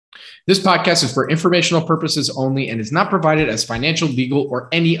This podcast is for informational purposes only and is not provided as financial, legal, or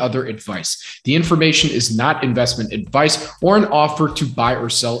any other advice. The information is not investment advice or an offer to buy or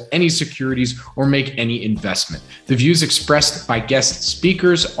sell any securities or make any investment. The views expressed by guest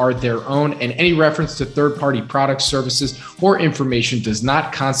speakers are their own, and any reference to third-party products, services, or information does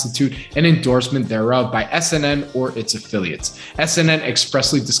not constitute an endorsement thereof by SNN or its affiliates. SNN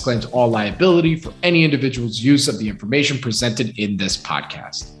expressly disclaims all liability for any individual's use of the information presented in this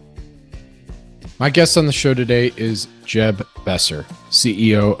podcast. My guest on the show today is Jeb Besser,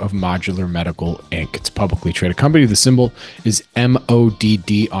 CEO of Modular Medical Inc. It's a publicly traded company. The symbol is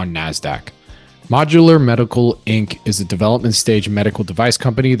MODD on NASDAQ. Modular Medical Inc. is a development stage medical device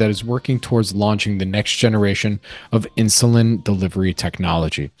company that is working towards launching the next generation of insulin delivery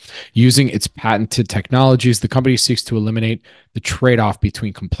technology. Using its patented technologies, the company seeks to eliminate the trade-off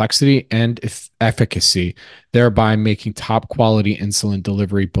between complexity and efficacy, thereby making top quality insulin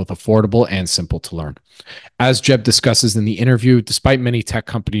delivery both affordable and simple to learn. As Jeb discusses in the interview, despite many tech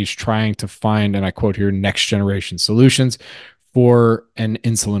companies trying to find, and I quote here, next generation solutions for an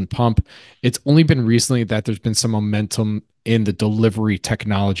insulin pump, it's only been recently that there's been some momentum in the delivery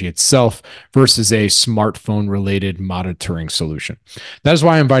technology itself versus a smartphone related monitoring solution. That is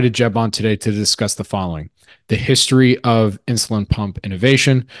why I invited Jeb on today to discuss the following: the history of insulin pump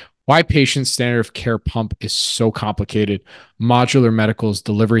innovation, why patient standard of care pump is so complicated, Modular Medical's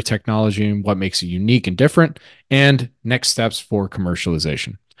delivery technology and what makes it unique and different, and next steps for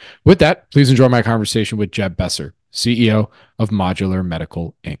commercialization. With that, please enjoy my conversation with Jeb Besser, CEO of Modular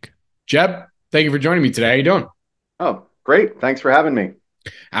Medical Inc. Jeb, thank you for joining me today. How are you doing? Oh, great. Thanks for having me.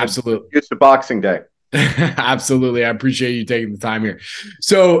 Absolutely. It's a Boxing Day. Absolutely. I appreciate you taking the time here.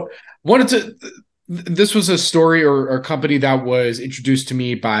 So this was a story or company that was introduced to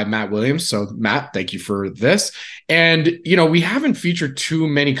me by Matt Williams. So Matt, thank you for this. And, we haven't featured too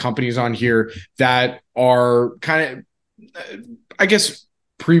many companies on here that are kind of, I guess,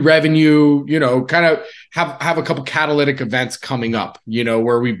 pre-revenue, kind of have a couple catalytic events coming up,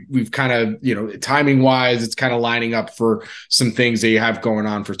 where we've kind of, timing wise, it's kind of lining up for some things that you have going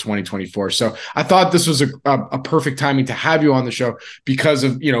on for 2024. So I thought this was a perfect timing to have you on the show because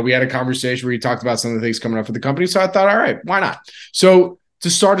of, we had a conversation where you talked about some of the things coming up for the company. So I thought, all right, why not? So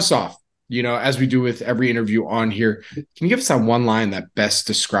to start us off, as we do with every interview on here, can you give us that one line that best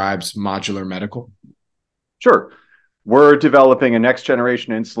describes Modular Medical? Sure. We're developing a next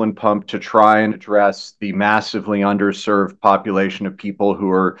generation insulin pump to try and address the massively underserved population of people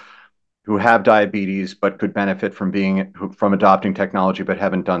who have diabetes but could benefit from adopting technology but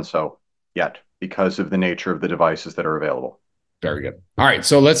haven't done so yet because of the nature of the devices that are available. Very good. All right,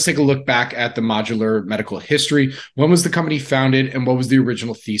 so let's take a look back at the Modular Medical history. When was the company founded, and what was the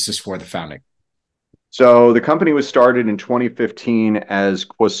original thesis for the founding? So the company was started in 2015 as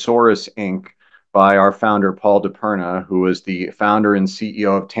Quasaurus Inc. by our founder, Paul DePerna, who was the founder and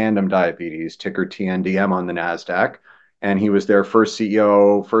CEO of Tandem Diabetes, ticker TNDM on the NASDAQ. And he was their first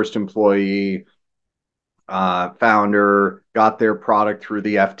CEO, first employee, founder, got their product through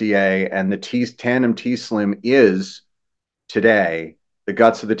the FDA. And the Tandem T-Slim is today, the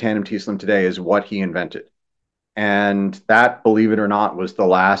guts of the Tandem T-Slim today is what he invented. And that, believe it or not, was the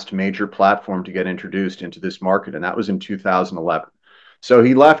last major platform to get introduced into this market. And that was in 2011. So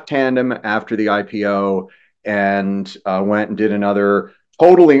he left Tandem after the IPO and went and did another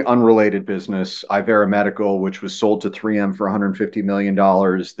totally unrelated business, Ivera Medical, which was sold to 3M for $150 million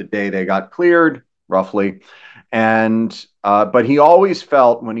the day they got cleared, roughly. And but he always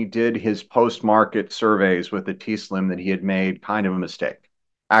felt when he did his post-market surveys with the T-Slim that he had made kind of a mistake.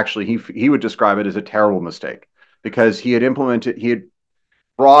 Actually, he would describe it as a terrible mistake because he had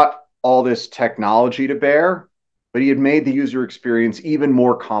brought all this technology to bear, but he had made the user experience even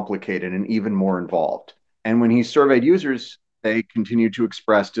more complicated and even more involved. And when he surveyed users, they continued to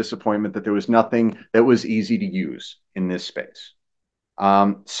express disappointment that there was nothing that was easy to use in this space.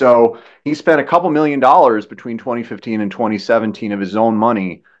 So he spent a couple $1 million between 2015 and 2017 of his own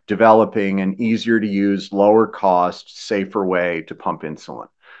money developing an easier to use, lower cost, safer way to pump insulin.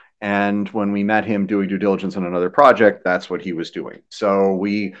 And when we met him doing due diligence on another project, that's what he was doing. So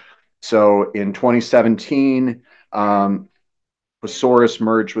in 2017, Quasaurus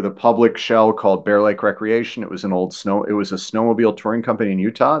merged with a public shell called Bear Lake Recreation. It was a snowmobile touring company in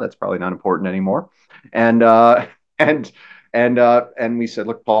Utah. That's probably not important anymore. And we said,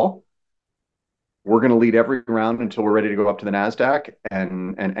 look, Paul, we're going to lead every round until we're ready to go up to the NASDAQ.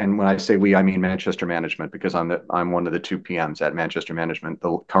 And when I say we, I mean Manchester Management, because I'm one of the two PMs at Manchester Management,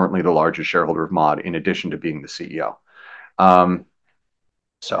 currently the largest shareholder of MODD, in addition to being the CEO.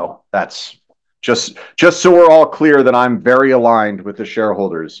 So that's Just so we're all clear that I'm very aligned with the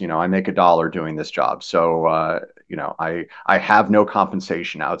shareholders. I make $1 doing this job. So, I have no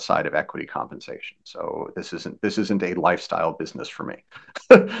compensation outside of equity compensation. So this isn't a lifestyle business for me.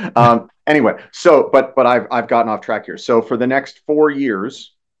 Anyway, but I've gotten off track here. So for the next 4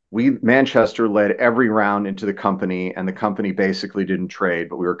 years, Manchester led every round into the company, and the company basically didn't trade,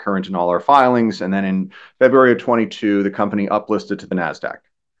 but we were current in all our filings. And then in February of 22, the company uplisted to the NASDAQ,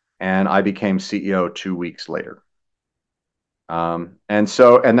 and I became CEO 2 weeks later. And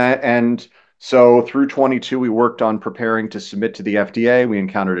so through 22, we worked on preparing to submit to the FDA. We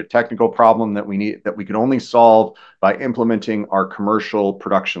encountered a technical problem that we could only solve by implementing our commercial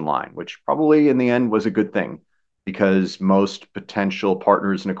production line, which probably in the end was a good thing, because most potential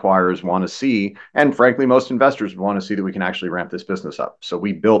partners and acquirers want to see, and frankly, most investors want to see that we can actually ramp this business up. So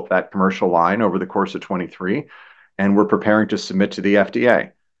we built that commercial line over the course of 23, and we're preparing to submit to the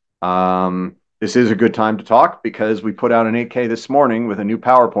FDA. This is a good time to talk because we put out an 8K this morning with a new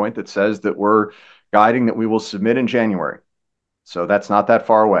PowerPoint that says that we're guiding that we will submit in January. So that's not that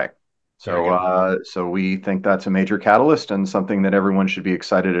far away. So we think that's a major catalyst and something that everyone should be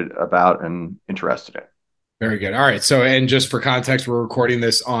excited about and interested in. Very good. All right. So, and just for context, we're recording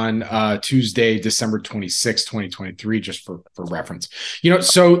this on Tuesday, December 26, 2023, just for reference.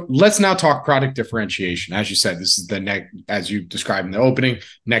 So let's now talk product differentiation. As you said, this is as you described in the opening,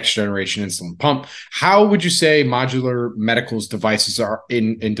 next generation insulin pump. How would you say Modular Medical's devices are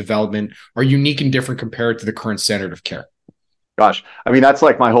in development are unique and different compared to the current standard of care? Gosh, I mean, that's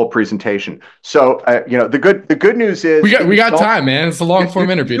like my whole presentation. So, the good news is we got time, man. It's a long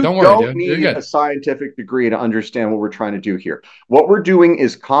form interview. Don't worry, dude. You don't need a scientific degree to understand what we're trying to do here. What we're doing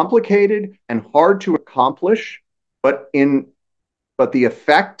is complicated and hard to accomplish, but the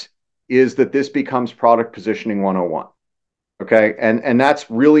effect is that this becomes product positioning 101. Okay, and that's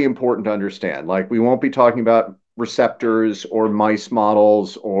really important to understand. Like, we won't be talking about receptors or mice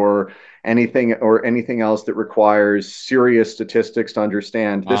models or anything else that requires serious statistics to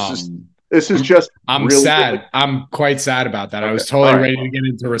understand. This is just. I'm really sad. good. I'm quite sad about that. Okay. I was totally ready to get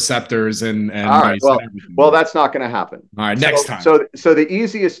into receptors and all right. Well, that's not going to happen. All right, next time. So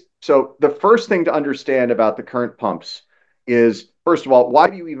the first thing to understand about the current pumps is, first of all, why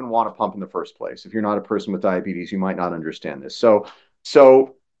do you even want a pump in the first place? If you're not a person with diabetes, you might not understand this. So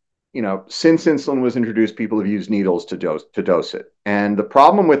since insulin was introduced, people have used needles to dose it. And the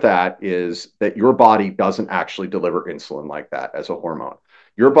problem with that is that your body doesn't actually deliver insulin like that as a hormone.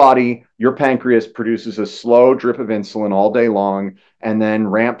 Your pancreas produces a slow drip of insulin all day long and then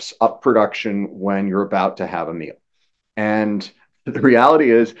ramps up production when you're about to have a meal. And the reality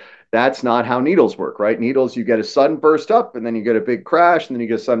is that's not how needles work, right? Needles, you get a sudden burst up and then you get a big crash, and then you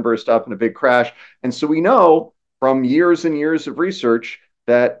get a sudden burst up and a big crash. And so we know from years and years of research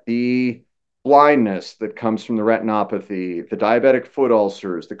that the blindness that comes from the retinopathy, the diabetic foot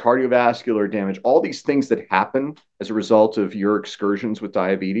ulcers, the cardiovascular damage, all these things that happen as a result of your excursions with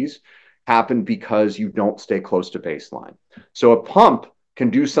diabetes happen because you don't stay close to baseline. So a pump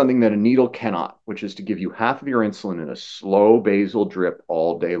can do something that a needle cannot, which is to give you half of your insulin in a slow basal drip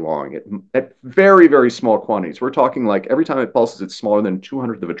all day long at very, very small quantities. We're talking like every time it pulses, it's smaller than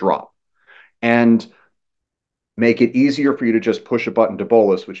 200th of a drop. And make it easier for you to just push a button to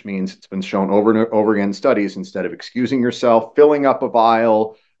bolus, which means it's been shown over and over again in studies, instead of excusing yourself, filling up a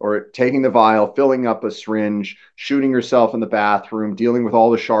vial, or taking the vial, filling up a syringe, shooting yourself in the bathroom, dealing with all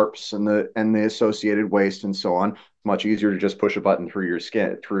the sharps and the associated waste and so on. It's much easier to just push a button through your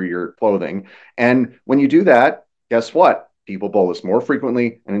skin, through your clothing. And when you do that, guess what? People bolus more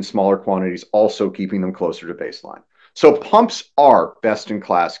frequently and in smaller quantities, also keeping them closer to baseline. So pumps are best in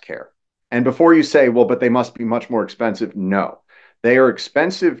class care. And before you say, well, but they must be much more expensive, no. They are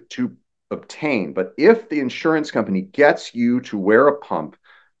expensive to obtain. But if the insurance company gets you to wear a pump,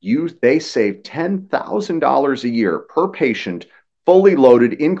 they save $10,000 a year per patient, fully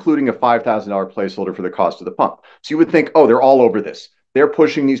loaded, including a $5,000 placeholder for the cost of the pump. So you would think, oh, they're all over this. They're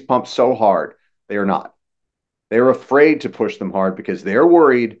pushing these pumps so hard. They are not. They're afraid to push them hard because they're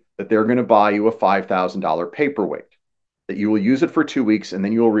worried that they're going to buy you a $5,000 paperweight, that you will use it for 2 weeks and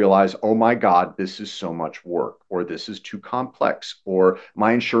then you will realize, oh my God, this is so much work, or this is too complex, or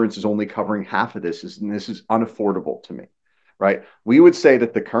my insurance is only covering half of this, and this is unaffordable to me, right? We would say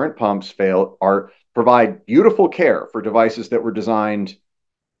that the current pumps provide beautiful care for devices that were designed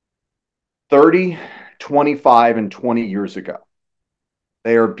 30, 25, and 20 years ago.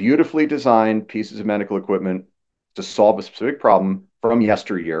 They are beautifully designed pieces of medical equipment to solve a specific problem from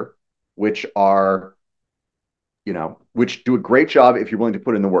yesteryear, which do a great job if you're willing to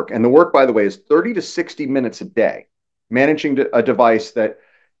put in the work. And the work, by the way, is 30 to 60 minutes a day, managing a device that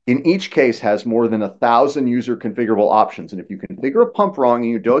in each case has more than 1,000 user configurable options. And if you configure a pump wrong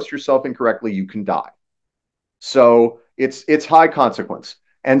and you dose yourself incorrectly, you can die. So it's high consequence.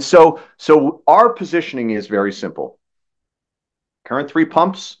 And so our positioning is very simple. Current 3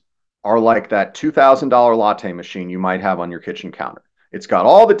 pumps are like that $2,000 latte machine you might have on your kitchen counter. It's got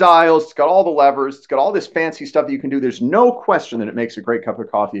all the dials, it's got all the levers, it's got all this fancy stuff that you can do. There's no question that it makes a great cup of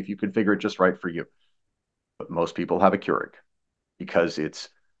coffee if you configure it just right for you. But most people have a Keurig because it's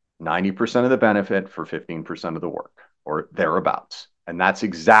 90% of the benefit for 15% of the work or thereabouts. And that's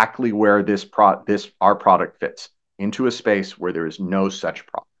exactly where our product fits into a space where there is no such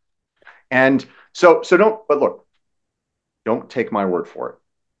problem. And so don't take my word for it.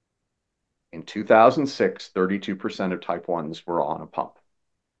 In 2006, 32% of type 1s were on a pump.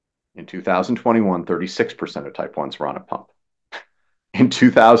 In 2021, 36% of type 1s were on a pump. In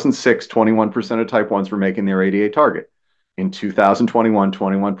 2006, 21% of type 1s were making their ADA target. In 2021,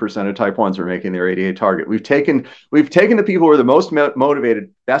 21% of type 1s were making their ADA target. We've taken the people who are the most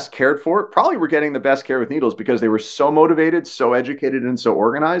motivated, best cared for. Probably were getting the best care with needles because they were so motivated, so educated, and so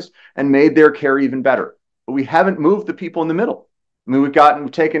organized, and made their care even better. But we haven't moved the people in the middle. I mean, we've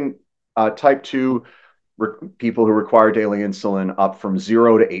taken type 2 people who require daily insulin up from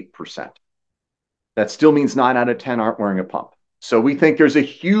 0 to 8%. That still means 9 out of 10 aren't wearing a pump. So we think there's a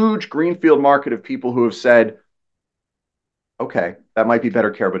huge greenfield market of people who have said, okay, that might be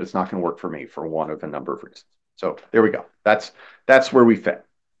better care, but it's not going to work for me for one of a number of reasons. So there we go. That's where we fit.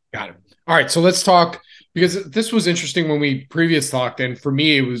 Got it. All right. So let's talk, because this was interesting when we previous talked. And for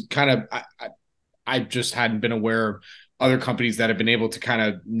me, it was kind of, I just hadn't been aware of other companies that have been able to kind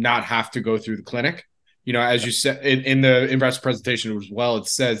of not have to go through the clinic. You know, as you said in the investor presentation as well, it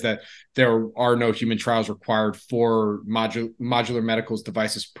says that there are no human trials required for modular medicals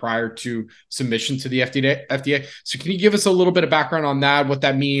devices prior to submission to the FDA. So can you give us a little bit of background on that, what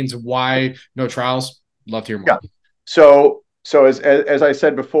that means, why no trials? Love to hear more. Yeah. So as I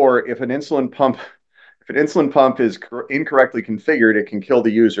said before, if an insulin pump is incorrectly configured, it can kill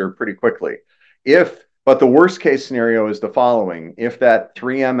the user pretty quickly. But the worst case scenario is the following: if that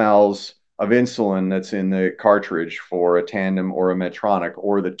 3 mLs of insulin that's in the cartridge for a Tandem or a Medtronic,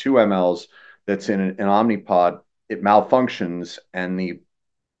 or the 2 mLs that's in an Omnipod, it malfunctions and the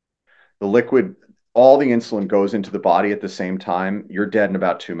liquid, all the insulin goes into the body at the same time, you're dead in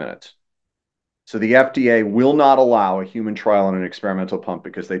about 2 minutes. So the FDA will not allow a human trial on an experimental pump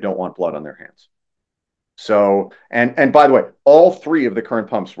because they don't want blood on their hands. So, and by the way, all 3 of the current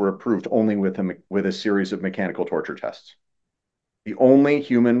pumps were approved only with a series of mechanical torture tests. The only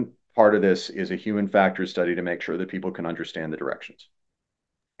human part of this is a human factors study to make sure that people can understand the directions.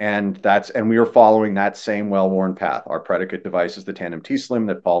 And we are following that same well-worn path. Our predicate device is the Tandem T-Slim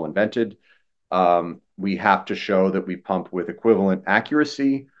that Paul invented. We have to show that we pump with equivalent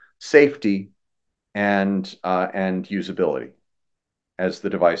accuracy, safety, and usability as the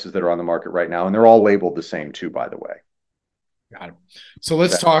devices that are on the market right now. And they're all labeled the same too, by the way. Got it. So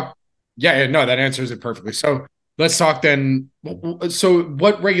let's talk. Yeah, no, that answers it perfectly. So let's talk then. So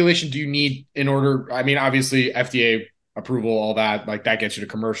what regulation do you need in order? I mean, obviously FDA approval, all that, like that gets you to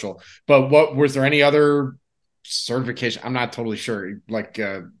commercial. But was there any other certification? I'm not totally sure. Like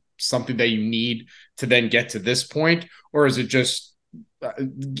something that you need to then get to this point, or is it just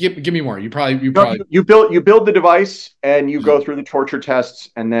give me more? You build the device and you go through the torture tests,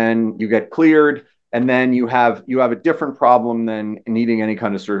 and then you get cleared. And then you have a different problem than needing any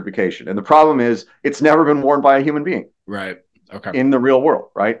kind of certification. And the problem is it's never been worn by a human being. Right. Okay. In the real world,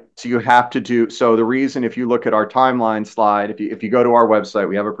 right? So you have to do, so the reason, if you look at our timeline slide, if you go to our website,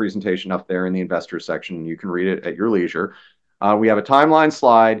 we have a presentation up there in the investor section, you can read it at your leisure. We have a timeline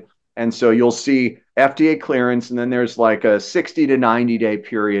slide. And so you'll see FDA clearance, and then there's like a 60 to 90 day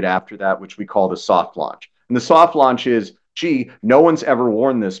period after that, which we call the soft launch. And the soft launch is, gee, no one's ever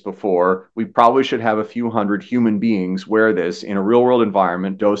worn this before. We probably should have a few hundred human beings wear this in a real world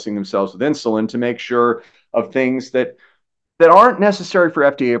environment, dosing themselves with insulin to make sure of things that aren't necessary for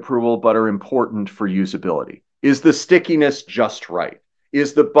FDA approval, but are important for usability. Is the stickiness just right?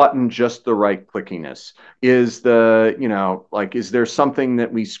 Is the button just the right clickiness? Is there something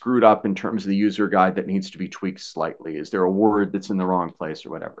that we screwed up in terms of the user guide that needs to be tweaked slightly? Is there a word that's in the wrong place or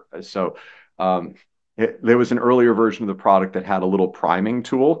whatever? So, there was an earlier version of the product that had a little priming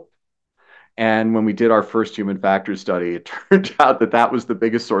tool. And when we did our first human factors study, it turned out that was the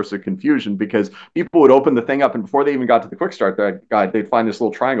biggest source of confusion, because people would open the thing up, and before they even got to the quick start guide, they'd find this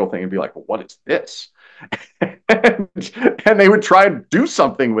little triangle thing and be like, well, what is this? and they would try and do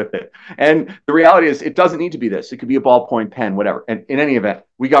something with it. And the reality is, it doesn't need to be this. It could be a ballpoint pen, whatever. And in any event,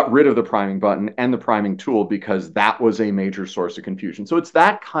 we got rid of the priming button and the priming tool because that was a major source of confusion. So it's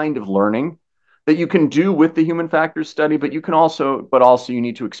that kind of learning that you can do with the human factors study, but also you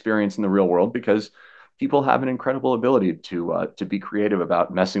need to experience in the real world, because people have an incredible ability to be creative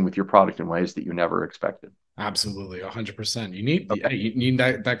about messing with your product in ways that you never expected. Absolutely, 100%. You need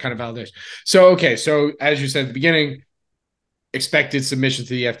that kind of validation. So as you said at the beginning, expected submission to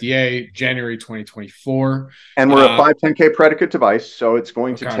the FDA January 2024, and we're a 510K predicate device, so it's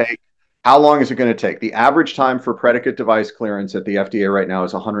going to take. How long is it going to take? The average time for predicate device clearance at the FDA right now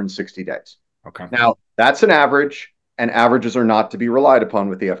is 160 days. Okay. Now, that's an average, and averages are not to be relied upon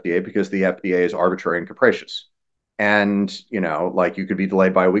with the FDA because the FDA is arbitrary and capricious. And, like, you could be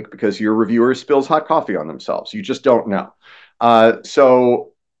delayed by a week because your reviewer spills hot coffee on themselves. You just don't know. And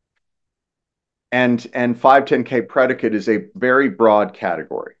 510K predicate is a very broad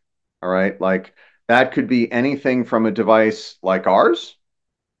category. All right. Like, that could be anything from a device like ours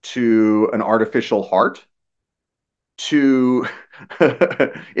to an artificial heart to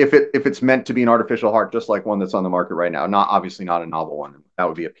if it's meant to be an artificial heart, just like one that's on the market right now, obviously not a novel one, that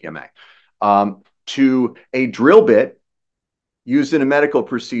would be a PMA, to a drill bit used in a medical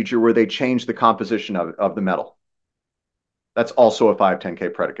procedure where they change the composition of the metal. That's also a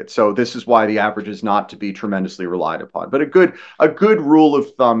 510K predicate. So this is why the average is not to be tremendously relied upon. But a good rule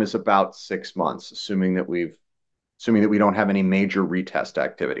of thumb is about 6 months, assuming that we don't have any major retest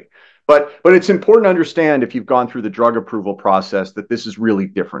activity. But it's important to understand, if you've gone through the drug approval process, that this is really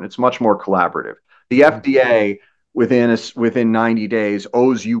different. It's much more collaborative. The FDA within 90 days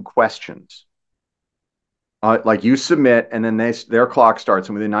owes you questions. Like, you submit, and then their clock starts,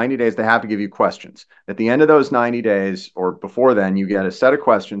 and within 90 days they have to give you questions. At the end of those 90 days, or before then, you get a set of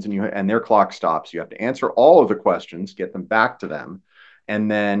questions, and their clock stops. You have to answer all of the questions, get them back to them, and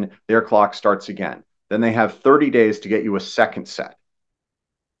then their clock starts again. Then they have 30 days to get you a second set.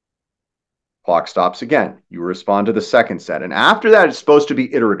 Clock stops again. You respond to the second set. And after that, it's supposed to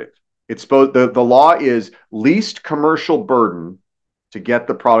be iterative. The law is least commercial burden to get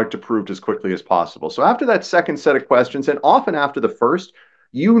the product approved as quickly as possible. So after that second set of questions, and often after the first,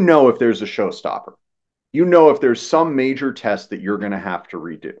 if there's a showstopper. If there's some major test that you're going to have to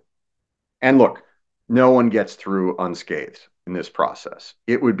redo. And look, no one gets through unscathed in this process.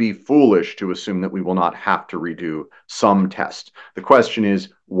 It would be foolish to assume that we will not have to redo some test. The question is,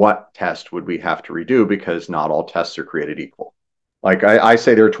 what test would we have to redo? Because not all tests are created equal. Like, I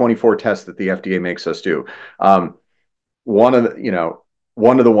say, there are 24 tests that the FDA makes us do. One of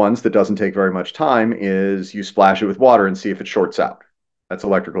the ones that doesn't take very much time is you splash it with water and see if it shorts out. That's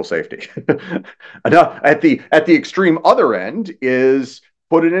electrical safety. At the extreme other end is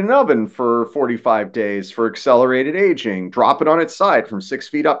put it in an oven for 45 days for accelerated aging, drop it on its side from 6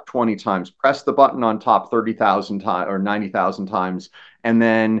 feet up 20 times, press the button on top 30,000 times or 90,000 times, and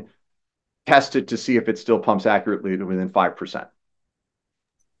then test it to see if it still pumps accurately within 5%.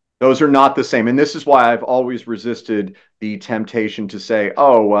 Those are not the same. And this is why I've always resisted the temptation to say,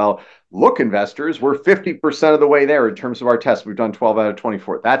 oh, well, look, investors, we're 50% of the way there in terms of our tests. We've done 12 out of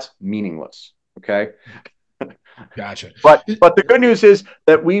 24. That's meaningless. Okay. Gotcha. But the good news is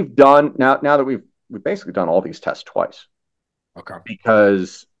that we've done now that we've basically done all these tests twice. Okay.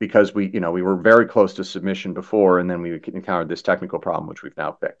 Because we were very close to submission before, and then we encountered this technical problem, which we've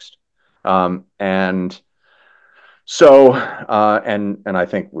now fixed. And I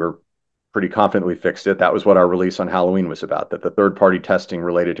think we're pretty confident we fixed it. That was what our release on Halloween was about, that the third-party testing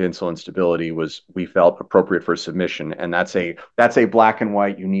related to insulin stability was, we felt, appropriate for submission. And that's a black and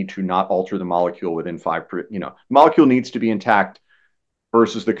white. You need to not alter the molecule within 5%. Molecule needs to be intact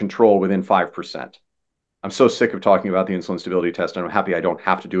versus the control within 5%. I'm so sick of talking about the insulin stability test, and I'm happy I don't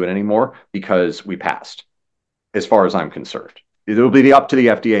have to do it anymore because we passed, as far as I'm concerned. It'll be up to the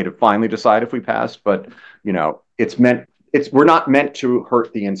FDA to finally decide if we passed, but we're not meant to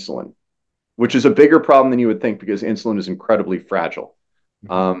hurt the insulin, which is a bigger problem than you would think, because insulin is incredibly fragile.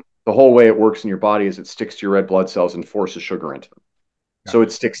 The whole way it works in your body is it sticks to your red blood cells and forces sugar into them. So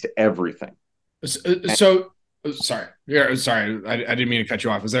it sticks to everything. Sorry. Yeah, sorry. I didn't mean to cut you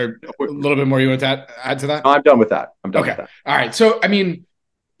off. Is there a little bit more you want to add to that? No, I'm done with that. With that. All right. So,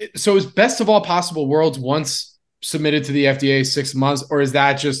 is best of all possible worlds once submitted to the FDA 6 months, or is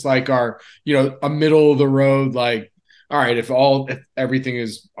that just like our, a middle of the road, like, all right, if everything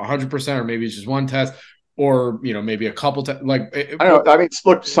is 100%, or maybe it's just one test, or, maybe a couple tests, like, I don't know.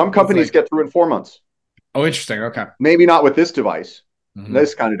 Look, some companies get through in 4 months. Oh, interesting. Okay. Maybe not with this device,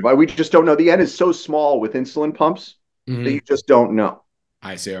 this kind of device. We just don't know. The N is so small with insulin pumps that you just don't know.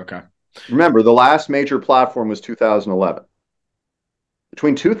 I see. Okay. Remember, the last major platform was 2011.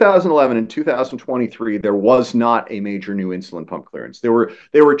 Between 2011 and 2023, there was not a major new insulin pump clearance. There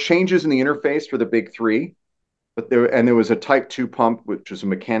were changes in the interface for the big three, but there was a type 2 pump, which was a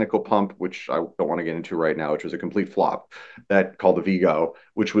mechanical pump, which I don't want to get into right now, which was a complete flop, that called the Vigo,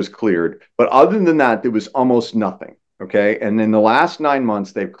 which was cleared. But other than that, there was almost nothing. Okay. And in the last 9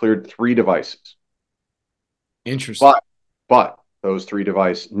 months, they've cleared 3 devices. Interesting. But those 3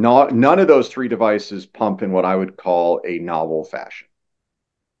 devices, none of those 3 devices pump in what I would call a novel fashion.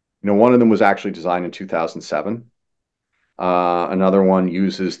 One of them was actually designed in 2007. Another one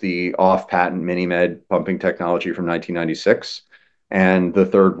uses the off-patent MiniMed pumping technology from 1996, and the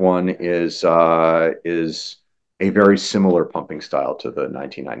third one is a very similar pumping style to the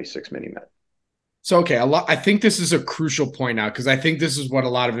 1996 MiniMed. So, okay, I think this is a crucial point now, because I think this is what a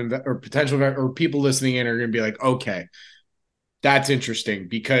lot of potential or people listening in are going to be like, okay, that's interesting,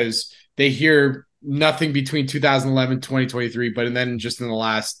 because they hear nothing between 2011 2023, but then just in the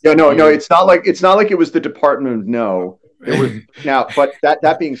last no, it's not like it was the Department of No. There were now, but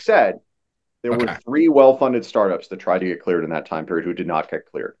that being said, there were 3 well-funded startups that tried to get cleared in that time period who did not get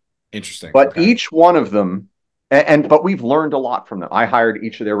cleared. Interesting. But each one of them, but we've learned a lot from them. I hired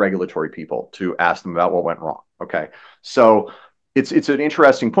each of their regulatory people to ask them about what went wrong. Okay, so it's an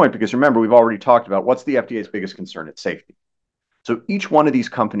interesting point, because remember, we've already talked about what's the FDA's biggest concern. It's safety. So each one of these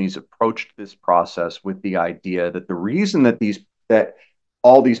companies approached this process with the idea that the reason that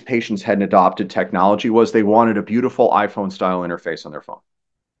all these patients hadn't adopted technology was they wanted a beautiful iPhone style interface on their phone.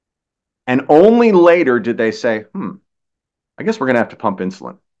 And only later did they say, I guess we're going to have to pump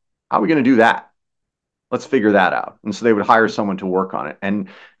insulin. How are we going to do that? Let's figure that out. And so they would hire someone to work on it. And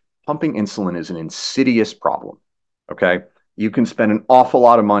pumping insulin is an insidious problem. Okay. You can spend an awful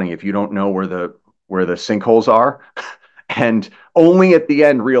lot of money if you don't know where the sinkholes are. And only at the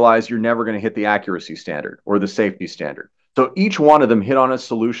end realize you're never going to hit the accuracy standard or the safety standard. So each one of them hit on a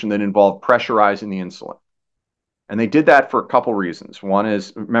solution that involved pressurizing the insulin. And they did that for a couple reasons. One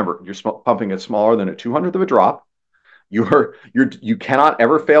is, remember, you're pumping it smaller than a 200th of a drop. You cannot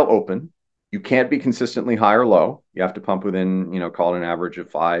ever fail open. You can't be consistently high or low. You have to pump within, call it an average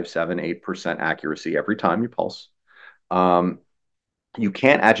of 5, 7, 8% accuracy every time you pulse. You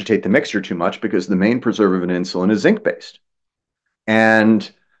can't agitate the mixture too much, because the main preservative in insulin is zinc-based. And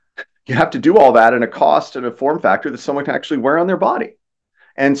you have to do all that in a cost and a form factor that someone can actually wear on their body.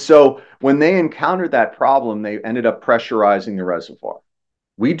 And so when they encountered that problem, they ended up pressurizing the reservoir.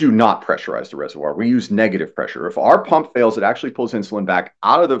 We do not pressurize the reservoir. We use negative pressure. If our pump fails, it actually pulls insulin back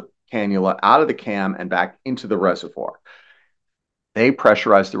out of the cannula, out of the cam, and back into the reservoir. They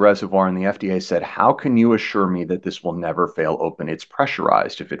pressurized the reservoir, and the FDA said, how can you assure me that this will never fail open? It's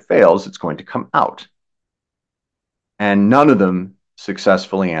pressurized. If it fails, it's going to come out. And none of them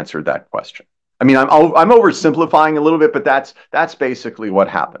successfully answered that question. I mean, I'm oversimplifying a little bit, but that's basically what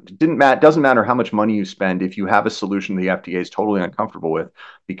happened. It doesn't matter how much money you spend if you have a solution the FDA is totally uncomfortable with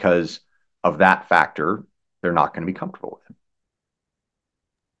because of that factor. They're not going to be comfortable with it.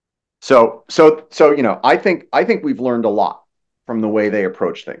 So I think we've learned a lot from the way they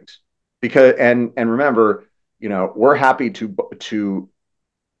approach things, because and remember, we're happy to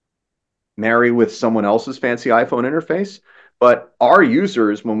marry with someone else's fancy iPhone interface. But our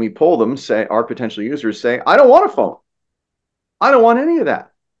users, when we pull them, our potential users say, I don't want a phone. I don't want any of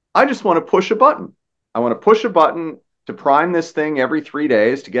that. I just want to push a button. I want to push a button to prime this thing every 3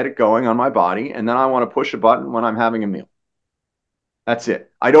 days to get it going on my body. And then I want to push a button when I'm having a meal. That's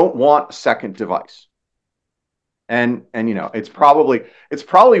it. I don't want a second device. And it's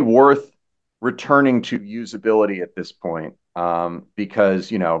probably worth returning to usability at this point,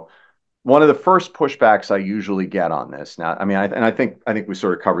 because, one of the first pushbacks I usually get on this now, I mean, I think we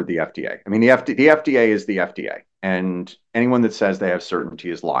sort of covered the FDA. I mean, the FDA is the FDA, and anyone that says they have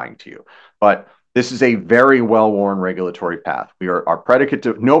certainty is lying to you. But this is a very well-worn regulatory path. Our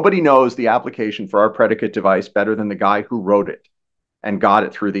predicate. Nobody knows the application for our predicate device better than the guy who wrote it and got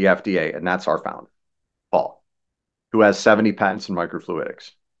it through the FDA, and that's our founder, Paul, who has 70 patents in microfluidics.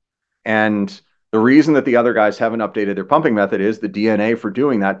 And the reason that the other guys haven't updated their pumping method is the DNA for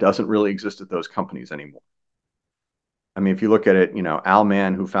doing that doesn't really exist at those companies anymore. I mean, if you look at it, Al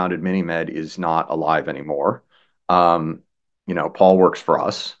Mann, who founded MiniMed, is not alive anymore. Paul works for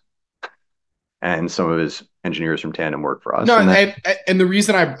us, and some of his engineers from Tandem work for us. No, and the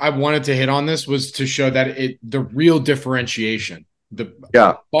reason I wanted to hit on this was to show that the real differentiation,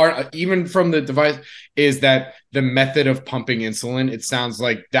 even from the device, is that the method of pumping insulin, it sounds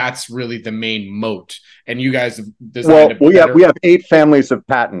like that's really the main moat. And you guys have designed we have 8 families of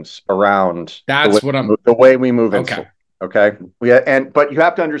patents around the way we move insulin. Okay. But you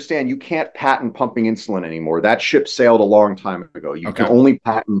have to understand you can't patent pumping insulin anymore. That ship sailed a long time ago. You can Okay. only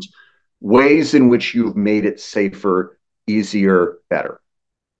patent ways in which you've made it safer, easier, better.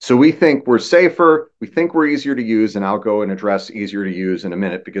 So we think we're safer. We think we're easier to use. And I'll go and address easier to use in a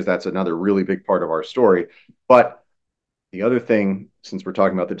minute because that's another really big part of our story. But the other thing, since we're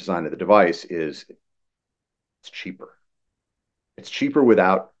talking about the design of the device, is it's cheaper. It's cheaper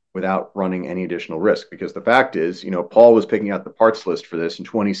without running any additional risk because the fact is, Paul was picking out the parts list for this in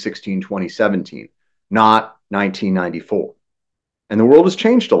 2016, 2017, not 1994. And the world has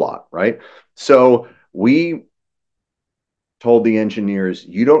changed a lot, right? So we told the engineers,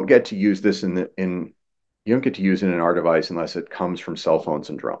 you don't get to use this you don't get to use it in our device unless it comes from cell phones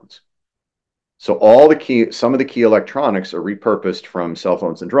and drones. So some of the key electronics are repurposed from cell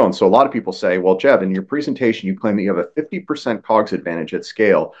phones and drones. So a lot of people say, well, Jeb, in your presentation, you claim that you have a 50% COGS advantage at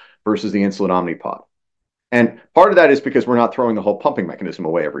scale versus the Insulin Omnipod. And part of that is because we're not throwing the whole pumping mechanism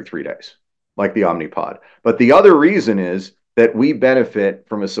away every 3 days, like the Omnipod. But the other reason is that we benefit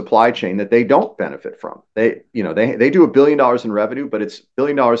from a supply chain that they don't benefit from. They do $1 billion in revenue, but it's $1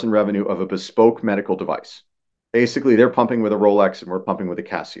 billion in revenue of a bespoke medical device. Basically, they're pumping with a Rolex and we're pumping with a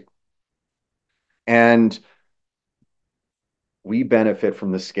Casio. And we benefit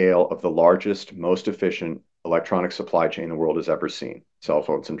from the scale of the largest, most efficient electronic supply chain the world has ever seen, cell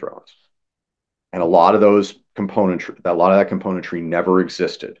phones and drones. And a lot of that componentry never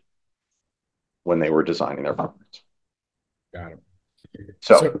existed when they were designing their products. Got it.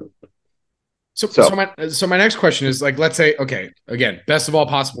 So my next question is like, let's say, okay, again, best of all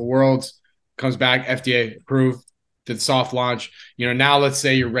possible worlds, comes back, FDA approved, did soft launch. Now let's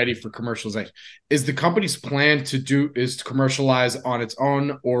say you're ready for commercialization. Is the company's plan to commercialize on its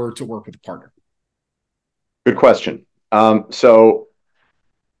own or to work with a partner? Good question. And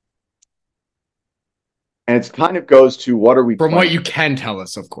it kind of goes to what are we from what you can tell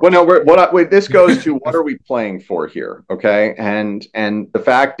us, of course. Well, no, this goes to what are we playing for here, okay? And the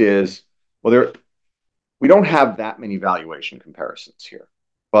fact is, well, we don't have that many valuation comparisons here.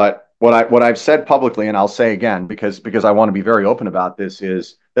 But what I've said publicly, and I'll say again because I want to be very open about this,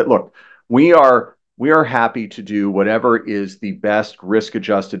 is that look, we are happy to do whatever is the best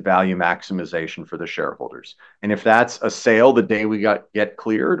risk-adjusted value maximization for the shareholders. And if that's a sale the day we get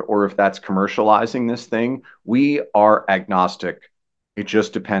cleared, or if that's commercializing this thing, we are agnostic. It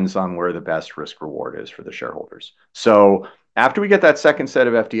just depends on where the best risk reward is for the shareholders. So after we get that second set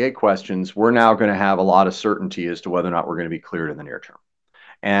of FDA questions, we're now going to have a lot of certainty as to whether or not we're going to be cleared in the near term.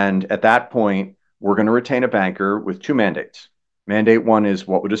 And at that point, we're going to retain a banker with two mandates. Mandate one is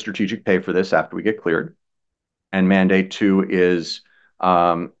what would a strategic pay for this after we get cleared? And mandate two is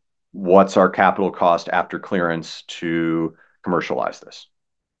what's our capital cost after clearance to commercialize this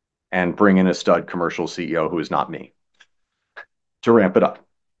and bring in a stud commercial CEO who is not me to ramp it up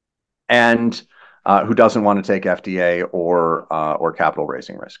and who doesn't want to take FDA or capital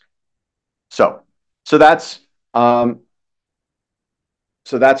raising risk. So that's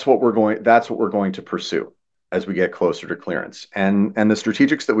what we're going to pursue as we get closer to clearance. And the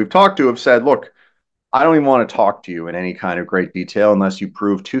strategics that we've talked to have said, look, I don't even want to talk to you in any kind of great detail unless you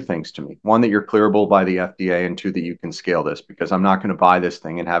prove two things to me. One, that you're clearable by the FDA, and two, that you can scale this, because I'm not going to buy this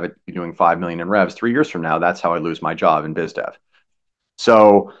thing and have it be doing 5 million in revs 3 years from now. That's how I lose my job in biz dev.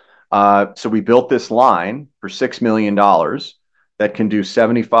 So we built this line for $6 million that can do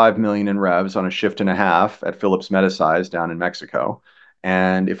 75 million in revs on a shift and a half at Philips Medisize down in Mexico.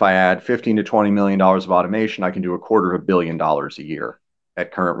 And if I add $15 to $20 million of automation, I can do $250 million a year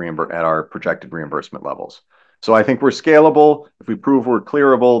at our projected reimbursement levels. So I think we're scalable. If we prove we're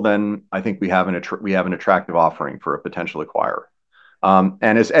clearable, then I think we have an attractive offering for a potential acquirer.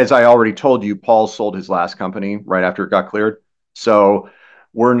 And as I already told you, Paul sold his last company right after it got cleared. So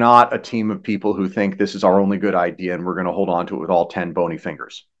we're not a team of people who think this is our only good idea and we're going to hold on to it with all 10 bony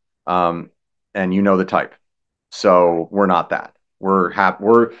fingers. And you know the type. So we're not that.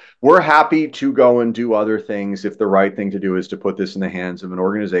 We're happy to go and do other things if the right thing to do is to put this in the hands of an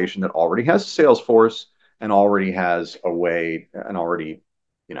organization that already has a sales force and already has a way and already,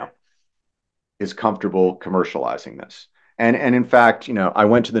 is comfortable commercializing this. And in fact, I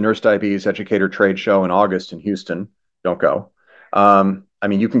went to the Nurse Diabetes Educator Trade Show in August in Houston. Don't go.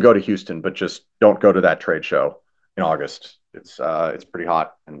 You can go to Houston, but just don't go to that trade show in August. It's pretty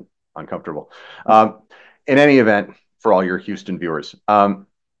hot and uncomfortable. In any event, for all your Houston viewers.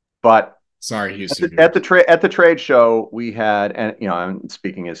 But sorry, Houston. At the trade show, we had, and I'm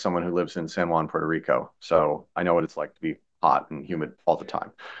speaking as someone who lives in San Juan, Puerto Rico, so I know what it's like to be hot and humid all the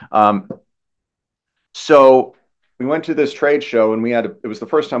time. So we went to this trade show, and it was the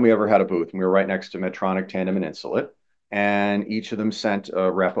first time we ever had a booth, and we were right next to Medtronic, Tandem, and Insulet. and each of them sent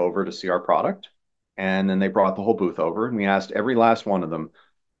a rep over to see our product. And then they brought the whole booth over, and we asked every last one of them,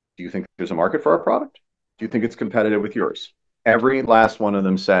 do you think there's a market for our product? Do you think it's competitive with yours? Every last one of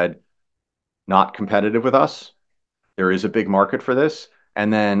them said, not competitive with us. There is a big market for this.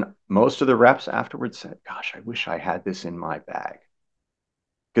 And then most of the reps afterwards said, gosh, I wish I had this in my bag.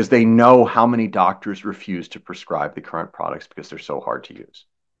 Because they know how many doctors refuse to prescribe the current products because they're so hard to use.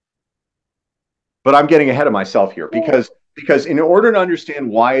 But I'm getting ahead of myself here because in order to understand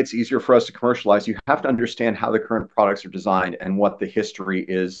why it's easier for us to commercialize, you have to understand how the current products are designed and what the history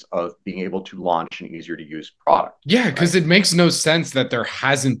is of being able to launch an easier to use product. Yeah, because it makes no sense that there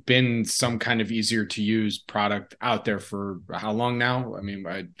hasn't been some kind of easier to use product out there for how long now? I mean,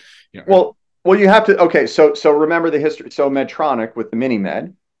 well, you have to. Okay, so remember the history. So Medtronic with the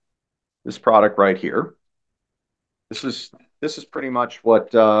MiniMed, this product right here. This is pretty much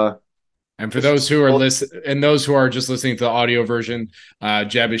what. And for those who are listening, and those who are just listening to the audio version,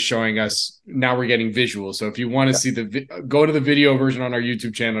 Jeb is showing us. Now we're getting visual. So if you want to see go to the video version on our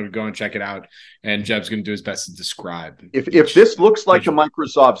YouTube channel to go and check it out. And Jeb's going to do his best to describe. If this looks like a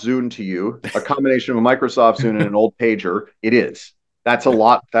Microsoft Zune to you, a combination of a Microsoft Zune and an old pager, it is. That's a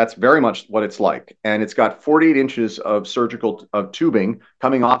lot. That's very much what it's like. And it's got 48 inches of surgical tubing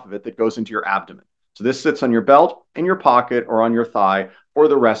coming off of it that goes into your abdomen. So this sits on your belt, in your pocket, or on your thigh for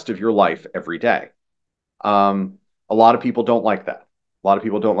the rest of your life every day. A lot of people don't like that. A lot of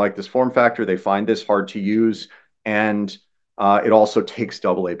people don't like this form factor. They find this hard to use. And it also takes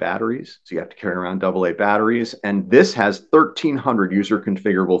AA batteries. So you have to carry around AA batteries. And this has 1,300 user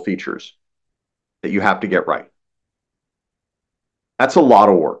configurable features that you have to get right. That's a lot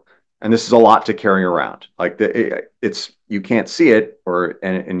of work. And this is a lot to carry around. Like it's you can't see it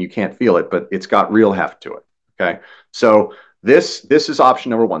and you can't feel it, but it's got real heft to it. Okay. So this is option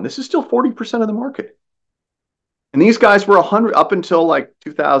number one. This is still 40% of the market. And these guys were 100 up until like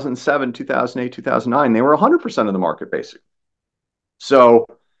 2007, 2008, 2009. They were 100% of the market basically. So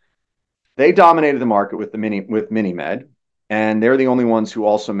they dominated the market with MiniMed, and they're the only ones who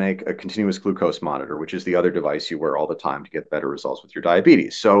also make a continuous glucose monitor, which is the other device you wear all the time to get better results with your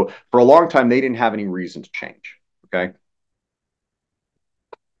diabetes. So for a long time, they didn't have any reason to change. Okay.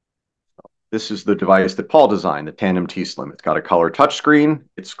 This is the device that Paul designed, the Tandem T-Slim. It's got a color touchscreen.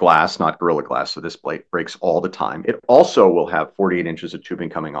 It's glass, not Gorilla Glass, so this blade breaks all the time. It also will have 48 inches of tubing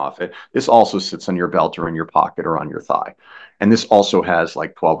coming off it. This also sits on your belt or in your pocket or on your thigh. And this also has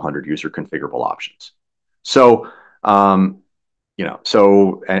like 1,200 user configurable options. So, and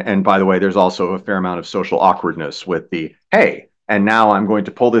by the way, there's also a fair amount of social awkwardness with the, hey, and now I'm going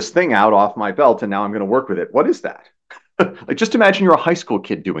to pull this thing out off my belt and now I'm going to work with it. What is that? Like, just imagine you're a high school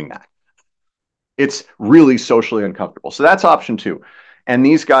kid doing that. It's really socially uncomfortable. So that's option two. And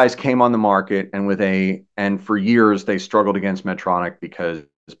these guys came on the market and for years they struggled against Medtronic because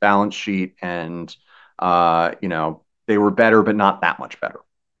balance sheet and, they were better, but not that much better,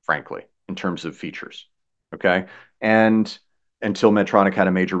 frankly, in terms of features. Okay. And until Medtronic had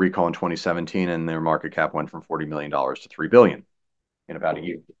a major recall in 2017 and their market cap went from $40 million to $3 billion in about a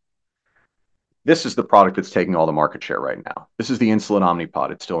year. This is the product that's taking all the market share right now. This is the Insulin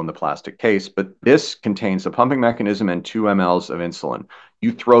Omnipod. It's still in the plastic case, but this contains a pumping mechanism and 2 mLs of insulin.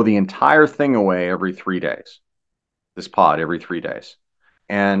 You throw the entire thing away every 3 days. This pod every 3 days.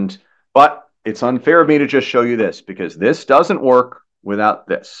 But it's unfair of me to just show you this because this doesn't work without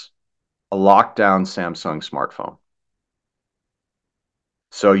this, a lockdown Samsung smartphone.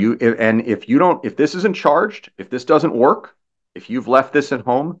 So if this isn't charged, if this doesn't work, if you've left this at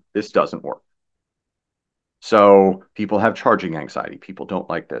home, this doesn't work. So people have charging anxiety. People don't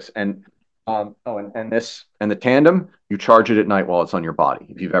like this. And the Tandem, you charge it at night while it's on your body.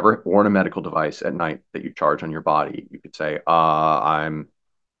 If you've ever worn a medical device at night that you charge on your body, you could say, if I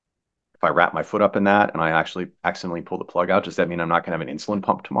wrap my foot up in that and I actually accidentally pull the plug out, does that mean I'm not going to have an insulin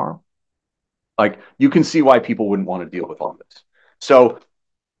pump tomorrow? Like, you can see why people wouldn't want to deal with all this. So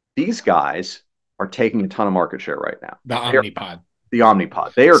these guys are taking a ton of market share right now. The Omnipod. The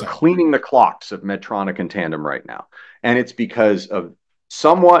Omnipod. They are cleaning the clocks of Medtronic and Tandem right now. And it's because of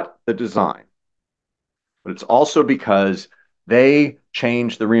somewhat the design, but it's also because they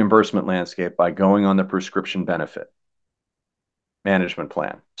changed the reimbursement landscape by going on the prescription benefit management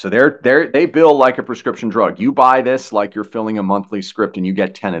plan. So they bill like a prescription drug. You buy this like you're filling a monthly script and you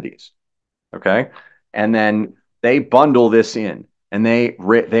get 10 of these. Okay. And then they bundle this in and they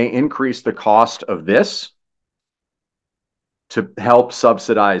increase the cost of this to help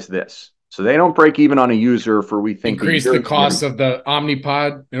subsidize this. So they don't break even on a user for, we think, a Increase year the and a year. cost of the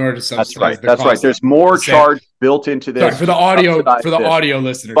Omnipod in order to That's subsidize right. the That's right. cost of There's more the sale. charge built into Sorry, this to subsidize for the this. audio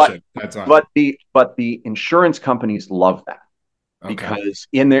But listenership. That's on. but the insurance companies love that Okay. because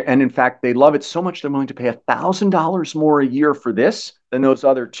in fact they love it so much they're willing to pay $1,000 more a year for this than those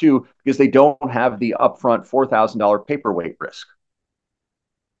other two because they don't have the upfront $4,000 paperweight risk.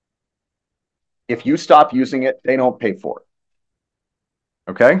 If you stop using it, they don't pay for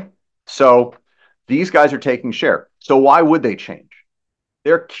it. Okay? So these guys are taking share. So why would they change?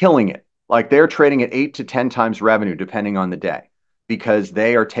 They're killing it. Like they're trading at 8 to 10 times revenue depending on the day because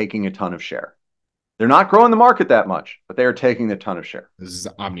they are taking a ton of share. They're not growing the market that much, but they are taking a ton of share. This is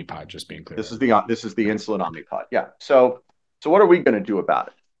Omnipod, just being clear. This is the insulin Omnipod. Yeah. So what are we going to do about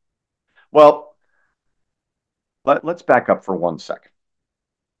it? Well, let's back up for 1 second.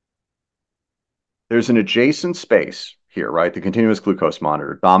 There's an adjacent space here, right? The continuous glucose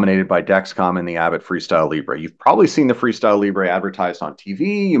monitor, dominated by Dexcom and the Abbott Freestyle Libre. You've probably seen the Freestyle Libre advertised on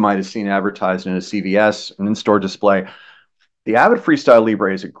TV. You might have seen it advertised in a CVS, an in-store display. The Abbott Freestyle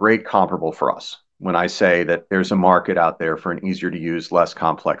Libre is a great comparable for us when I say that there's a market out there for an easier to use, less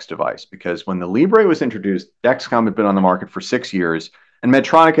complex device. Because when the Libre was introduced, Dexcom had been on the market for 6 years, and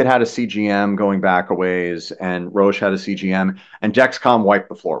Medtronic had a CGM going back a ways, and Roche had a CGM, and Dexcom wiped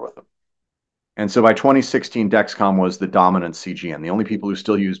the floor with them. And so by 2016, Dexcom was the dominant CGM. The only people who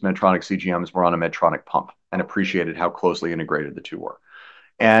still used Medtronic CGMs were on a Medtronic pump and appreciated how closely integrated the two were.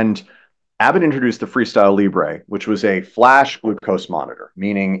 And Abbott introduced the Freestyle Libre, which was a flash glucose monitor,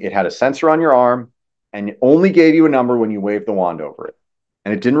 meaning it had a sensor on your arm and it only gave you a number when you waved the wand over it.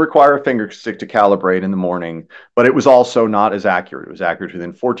 And it didn't require a finger stick to calibrate in the morning, but it was also not as accurate. It was accurate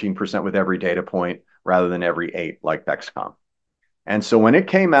within 14% with every data point rather than every 8 like Dexcom. And so when it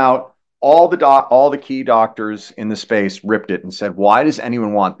came out, all the key doctors in the space ripped it and said, why does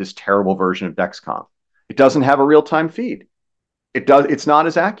anyone want this terrible version of Dexcom? It doesn't have a real-time feed. It's not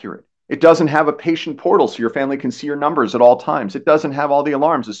as accurate. It doesn't have a patient portal so your family can see your numbers at all times. It doesn't have all the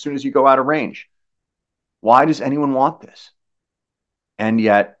alarms as soon as you go out of range. Why does anyone want this? And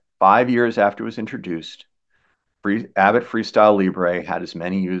yet, 5 years after it was introduced, Abbott Freestyle Libre had as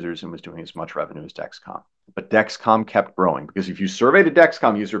many users and was doing as much revenue as Dexcom. But Dexcom kept growing because if you surveyed a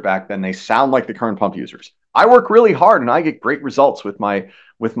Dexcom user back then, they sound like the current pump users. I work really hard and I get great results with my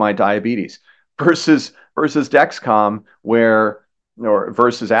diabetes versus Dexcom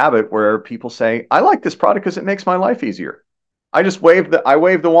versus Abbott, where people say, I like this product because it makes my life easier. I wave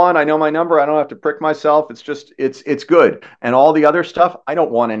the wand. I know my number. I don't have to prick myself. It's good. And all the other stuff, I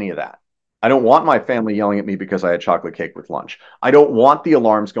don't want any of that. I don't want my family yelling at me because I had chocolate cake with lunch. I don't want the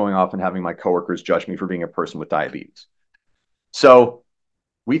alarms going off and having my coworkers judge me for being a person with diabetes. So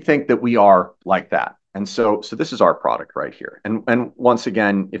we think that we are like that. And so this is our product right here. And once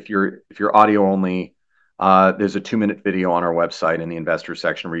again, if you're audio only, there's a 2-minute video on our website in the investor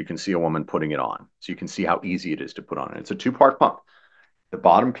section where you can see a woman putting it on. So you can see how easy it is to put on. And it's a 2-part pump. The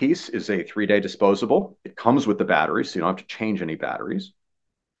bottom piece is a 3-day disposable. It comes with the batteries, so you don't have to change any batteries.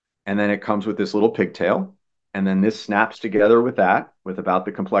 And then it comes with this little pigtail. And then this snaps together with that, with about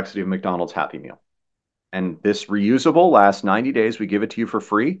the complexity of McDonald's Happy Meal. And this reusable lasts 90 days. We give it to you for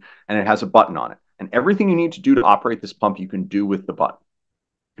free, and it has a button on it. And everything you need to do to operate this pump, you can do with the button.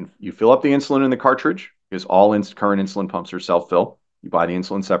 You fill up the insulin in the cartridge, because all current insulin pumps are self-fill. You buy the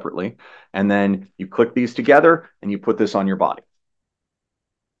insulin separately. And then you click these together, and you put this on your body.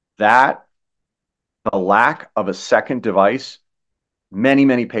 The lack of a second device,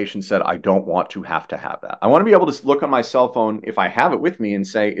 many patients said, I don't want to have that. I want to be able to look on my cell phone if I have it with me and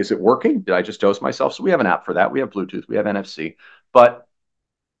say, is it working? Did I just dose myself? So we have an app for that. We have Bluetooth, we have NFC, but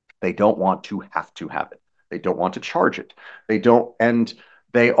they don't want to have it. They don't want to charge it. And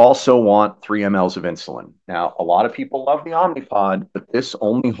they also want 3 mLs of insulin. Now, a lot of people love the Omnipod, but this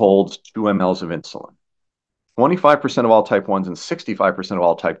only holds 2 mLs of insulin. 25% of all type 1s and 65% of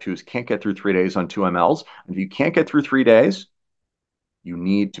all type 2s can't get through 3 days on 2 mLs. And if you can't get through 3 days, you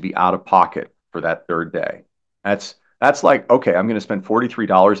need to be out of pocket for that 3rd day. That's like, okay, I'm going to spend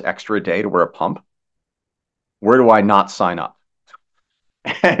 $43 extra a day to wear a pump. Where do I not sign up?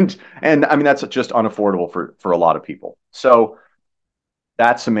 And I mean, that's just unaffordable for a lot of people. So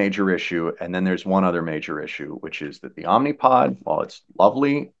that's a major issue. And then there's one other major issue, which is that the Omnipod, while it's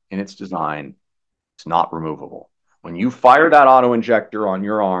lovely in its design, it's not removable. When you fire that auto injector on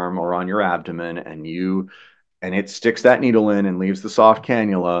your arm or on your abdomen and it sticks that needle in and leaves the soft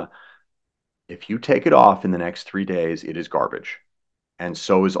cannula, if you take it off in the next 3 days, it is garbage. And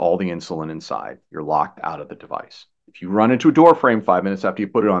so is all the insulin inside. You're locked out of the device. If you run into a door frame 5 minutes after you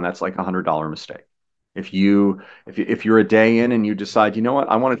put it on, that's like $100 mistake. If you're a day in and you decide, you know what,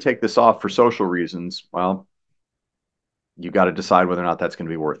 I want to take this off for social reasons, well, you got to decide whether or not that's going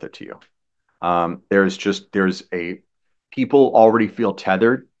to be worth it to you. There's a people already feel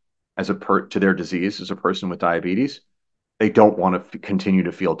tethered to their disease as a person with diabetes. They don't want to continue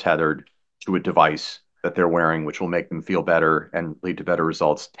to feel tethered to a device that they're wearing, which will make them feel better and lead to better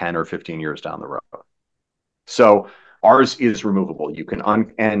results 10 or 15 years down the road. So ours is removable. You can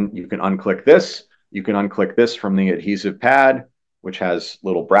unclick this. You can unclick this from the adhesive pad, which has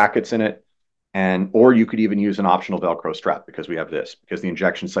little brackets in it. Or you could even use an optional Velcro strap because we have this, because the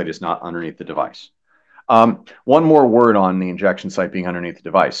injection site is not underneath the device. One more word on the injection site being underneath the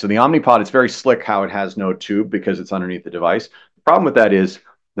device. So the Omnipod, it's very slick how it has no tube because it's underneath the device. The problem with that is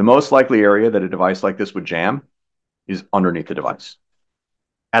the most likely area that a device like this would jam is underneath the device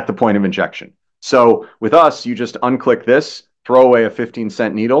at the point of injection. So with us, you just unclick this, throw away a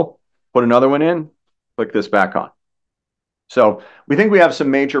 15-cent needle, put another one in, click this back on. So we think we have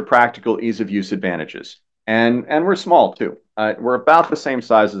some major practical ease of use advantages, and we're small too. We're about the same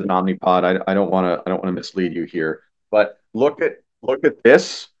size as an Omnipod. I don't want to mislead you here, but look at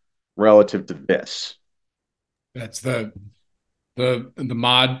this relative to this. That's the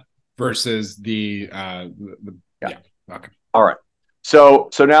MODD versus the yeah. Okay. All right. So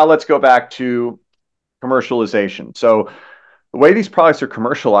now let's go back to commercialization. So the way these products are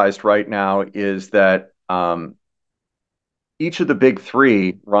commercialized right now is that each of the big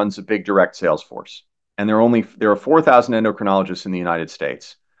three runs a big direct sales force. And there are 4,000 endocrinologists in the United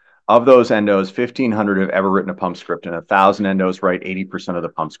States. Of those endos, 1,500 have ever written a pump script, and 1,000 endos write 80% of the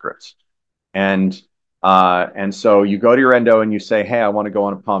pump scripts. And so you go to your endo and you say, hey, I want to go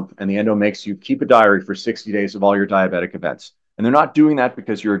on a pump. And the endo makes you keep a diary for 60 days of all your diabetic events. And they're not doing that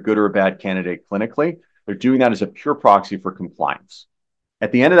because you're a good or a bad candidate clinically. They're doing that as a pure proxy for compliance.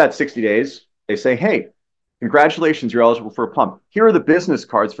 At the end of that 60 days, they say, hey, congratulations, you're eligible for a pump. Here are the business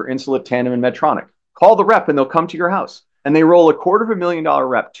cards for Insulin, Tandem, and Medtronic. Call the rep and they'll come to your house. And they roll a $250,000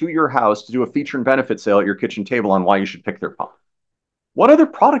 rep to your house to do a feature and benefit sale at your kitchen table on why you should pick their pump. What other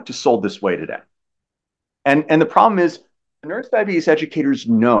product is sold this way today? And the problem is, the nurse diabetes educators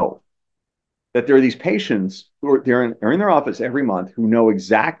know that there are these patients who are in their office every month who know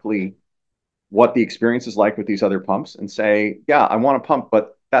exactly what the experience is like with these other pumps and say, yeah, I want a pump,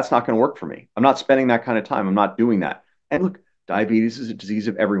 but that's not going to work for me. I'm not spending that kind of time. I'm not doing that. And look, diabetes is a disease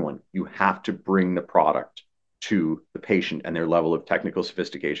of everyone. You have to bring the product to the patient and their level of technical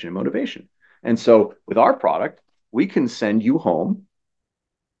sophistication and motivation. And so with our product, we can send you home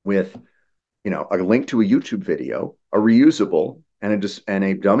with a link to a YouTube video, a reusable, and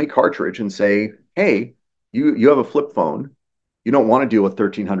a dummy cartridge, and say, hey, you have a flip phone. You don't want to deal with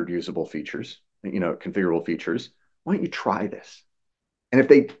 1,300 usable features, configurable features. Why don't you try this? And if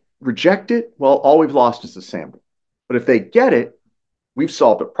they reject it, well, all we've lost is the sample. But if they get it, we've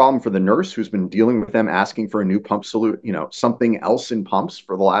solved a problem for the nurse who's been dealing with them asking for a new pump something else in pumps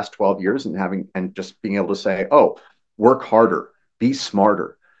for the last 12 years and just being able to say, oh, work harder, be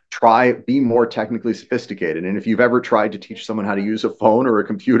smarter, be more technically sophisticated. And if you've ever tried to teach someone how to use a phone or a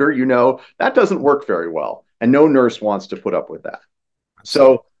computer, that doesn't work very well. And no nurse wants to put up with that.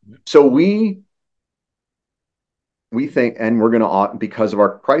 So we think, and we're going to, because of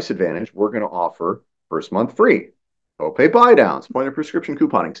our price advantage, we're going to offer first month free, copay buy downs, point of prescription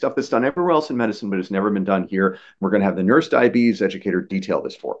couponing, stuff that's done everywhere else in medicine, but has never been done here. We're going to have the nurse diabetes educator detail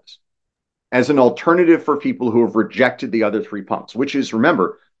this for us as an alternative for people who have rejected the other three pumps, which is,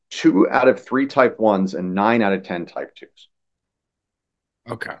 remember, 2 out of 3 type 1s and 9 out of 10 type 2s.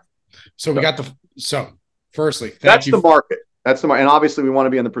 Okay. So we got firstly, that's the market. That's the market. And obviously we want to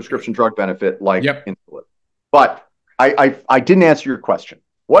be on the prescription drug benefit like insulin. But I didn't answer your question.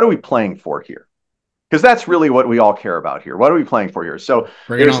 What are we playing for here? Because that's really what we all care about here. What are we playing for here? So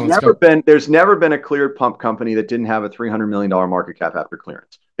there's never been a cleared pump company that didn't have a $300 million market cap after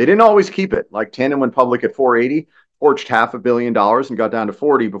clearance. They didn't always keep it. Like Tandem went public at 480, forged $500 million and got down to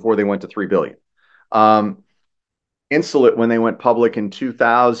 40 before they went to 3 billion. Insulin, when they went public in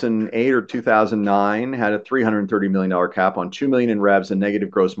 2008 or 2009, had a $330 million cap on 2 million in revs and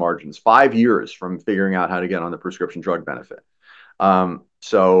negative gross margins. 5 years from figuring out how to get on the prescription drug benefit.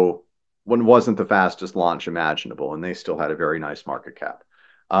 So one wasn't the fastest launch imaginable, and they still had a very nice market cap.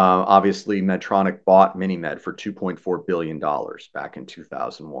 Obviously, Medtronic bought MiniMed for $2.4 billion back in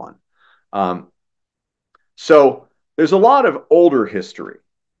 2001. So there's a lot of older history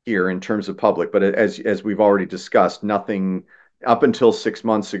here in terms of public, but as we've already discussed, nothing up until 6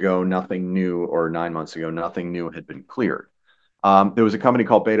 months ago, nothing new, or 9 months ago, nothing new had been cleared. There was a company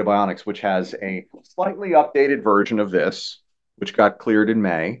called Beta Bionics, which has a slightly updated version of this, which got cleared in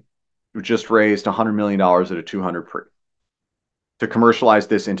May. just raised $100 million at a 200 pre to commercialize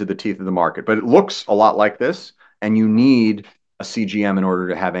this into the teeth of the market. But it looks a lot like this, and you need a CGM in order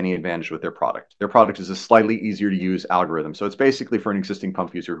to have any advantage with their product. Their product is a slightly easier to use algorithm. So it's basically for an existing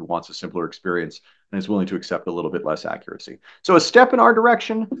pump user who wants a simpler experience and is willing to accept a little bit less accuracy. So a step in our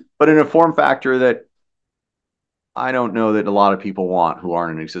direction, but in a form factor that I don't know that a lot of people want who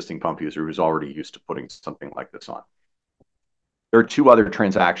aren't an existing pump user who's already used to putting something like this on. There are two other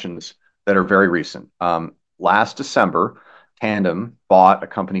transactions that are very recent. Last December, Tandem bought a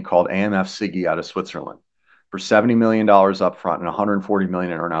company called AMF Sigi out of Switzerland for $70 million upfront and $140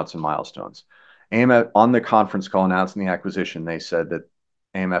 million in earnouts and milestones. AMF, on the conference call announcing the acquisition, they said that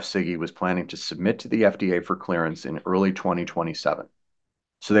AMF Sigi was planning to submit to the FDA for clearance in early 2027.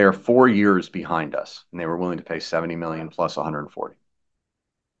 So they are 4 years behind us, and they were willing to pay $70 million plus 140.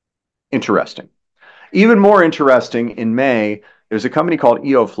 Interesting. Even more interesting, in May, there's a company called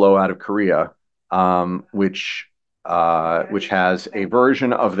EOFlow out of Korea, which has a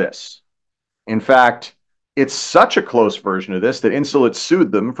version of this. In fact, it's such a close version of this that Insulet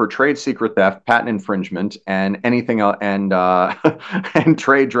sued them for trade secret theft, patent infringement, and anything else, and and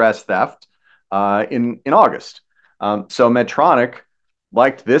trade dress theft in August. So Medtronic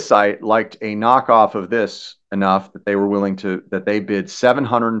liked a knockoff of this enough that they were willing to they bid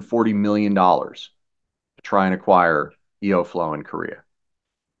 $740 million to try and acquire EOFlow in Korea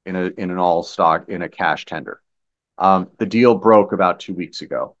in an all stock in a cash tender. The deal broke about 2 weeks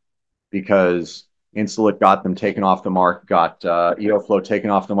ago because Insulet got them taken off the market, got EOFlow taken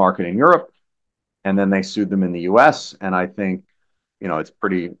off the market in Europe, and then they sued them in the US. And I think,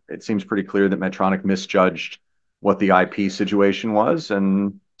 it seems pretty clear that Medtronic misjudged what the IP situation was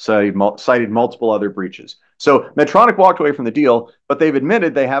and cited multiple other breaches. So Medtronic walked away from the deal, but they've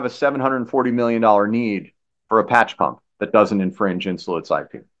admitted they have a $740 million need for a patch pump that doesn't infringe Insulet's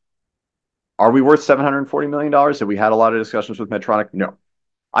IP. Are we worth $740 million? Have we had a lot of discussions with Medtronic? No.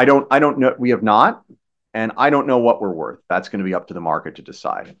 I don't know. We have not, and I don't know what we're worth. That's going to be up to the market to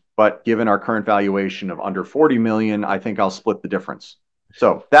decide. But given our current valuation of under 40 million, I think I'll split the difference.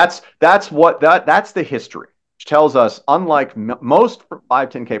 So that's the history, which tells us, unlike most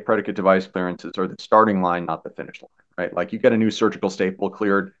 510K predicate device clearances, are the starting line, not the finish line, right? Like you get a new surgical staple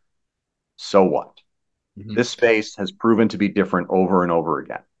cleared, so what? Mm-hmm. This space has proven to be different over and over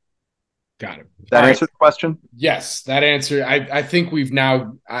again. Got it. That answer the question? Yes, that answer. I think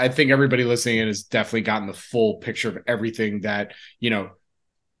I think everybody listening in has definitely gotten the full picture of everything that,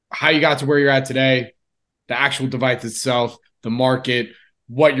 how you got to where you're at today, the actual device itself, the market,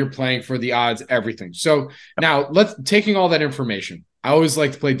 what you're playing for, the odds, everything. So now taking all that information, I always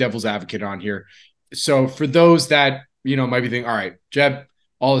like to play devil's advocate on here. So for those that, might be thinking, all right, Jeb,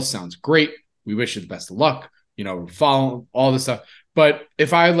 all this sounds great. We wish you the best of luck, follow all this stuff. But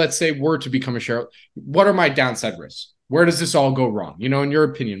if I, let's say, were to become a shareholder, what are my downside risks? Where does this all go wrong? In your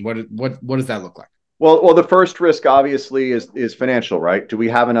opinion, what does that look like? Well, the first risk obviously is financial, right? Do we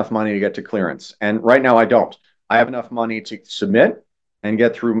have enough money to get to clearance? And right now I don't. I have enough money to submit and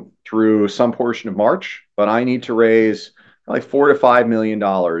get through some portion of March, but I need to raise like $4 to $5 million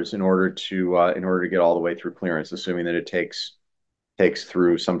in order to get all the way through clearance, assuming that it takes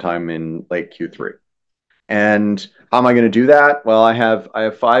through sometime in late Q3. And how am I going to do that? Well, I have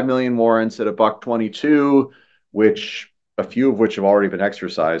 5 million warrants at $1.22, which a few of which have already been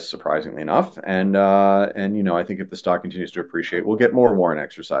exercised, surprisingly enough. And I think if the stock continues to appreciate, we'll get more warrant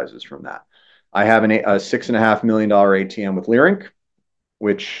exercises from that. I have a $6.5 million ATM with Leerink,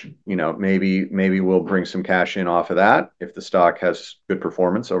 which maybe we'll bring some cash in off of that if the stock has good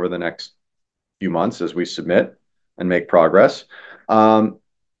performance over the next few months as we submit and make progress.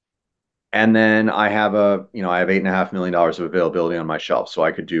 And then I have $8.5 million of availability on my shelf, so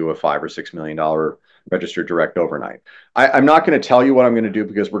I could do a $5 or $6 million registered direct overnight. I'm not going to tell you what I'm going to do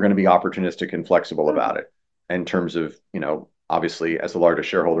because we're going to be opportunistic and flexible about it. In terms of, obviously, as the largest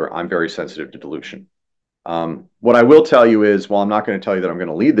shareholder, I'm very sensitive to dilution. What I will tell you is, while I'm not going to tell you that I'm going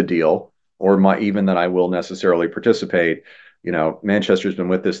to lead the deal or even that I will necessarily participate, Manchester's been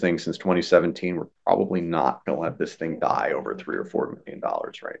with this thing since 2017. We're probably not going to let this thing die over $3 or $4 million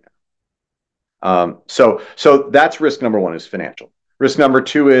right now. So that's risk number one, is financial. Risk number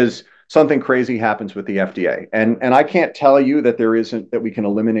two is something crazy happens with the FDA. And I can't tell you that that we can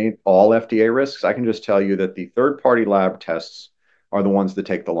eliminate all FDA risks. I can just tell you that the third-party lab tests are the ones that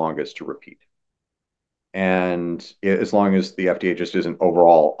take the longest to repeat. And as long as the FDA just isn't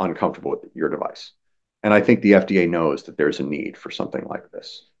overall uncomfortable with your device. And I think the FDA knows that there's a need for something like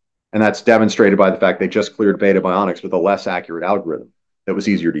this. And that's demonstrated by the fact they just cleared Beta Bionics with a less accurate algorithm that was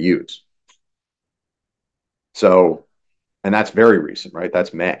easier to use. So, and that's very recent, right?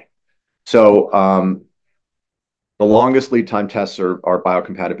 That's May. So the longest lead time tests are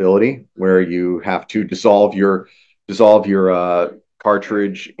biocompatibility, where you have to dissolve your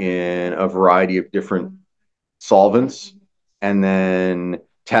cartridge in a variety of different solvents, and then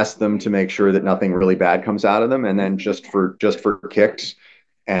test them to make sure that nothing really bad comes out of them. And then just for kicks,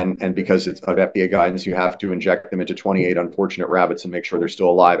 and because it's of FDA guidance, you have to inject them into 28 unfortunate rabbits and make sure they're still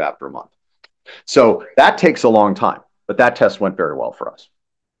alive after a month. So that takes a long time, but that test went very well for us.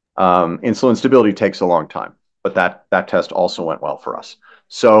 Insulin stability takes a long time, but that test also went well for us.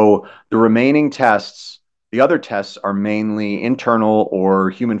 So the remaining tests, the other tests, are mainly internal or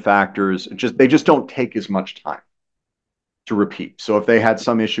human factors. They just don't take as much time to repeat. So if they had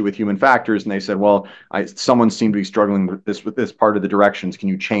some issue with human factors and they said, well, someone seemed to be struggling with this part of the directions, can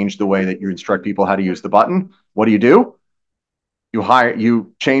you change the way that you instruct people how to use the button? What do?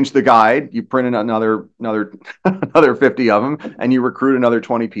 You change the guide, you print another 50 of them, and you recruit another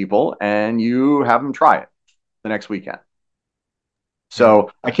 20 people, and you have them try it the next weekend.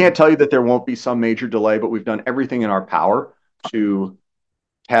 So I can't tell you that there won't be some major delay, but we've done everything in our power to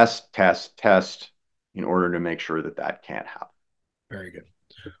test in order to make sure that can't happen. Very good.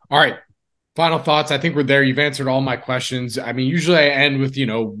 All right. Final thoughts. I think we're there. You've answered all my questions. I mean, usually I end with,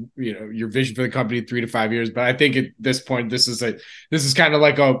 your vision for the company 3 to 5 years, but I think at this point, this is kind of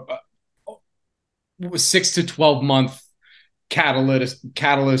like a 6 to 12 month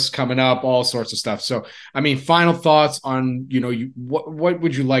catalyst coming up, all sorts of stuff. So, I mean, final thoughts on, what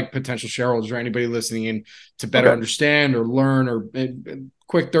would you like potential shareholders or anybody listening in to better understand or learn, or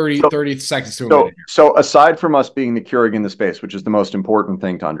quick 30 seconds to a minute. So aside from us being the Keurig in the space, which is the most important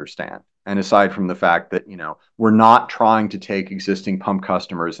thing to understand, and aside from the fact that, we're not trying to take existing pump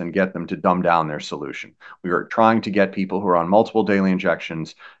customers and get them to dumb down their solution. We are trying to get people who are on multiple daily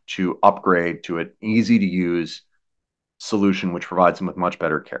injections to upgrade to an easy to use solution, which provides them with much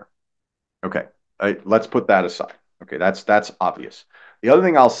better care. Okay, let's put that aside. Okay, that's obvious. The other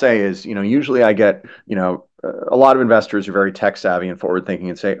thing I'll say is, usually I get, a lot of investors are very tech savvy and forward thinking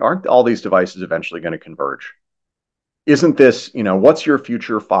and say, aren't all these devices eventually going to converge? Isn't this, what's your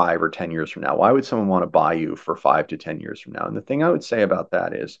future 5 or 10 years from now? Why would someone want to buy you for 5 to 10 years from now? And the thing I would say about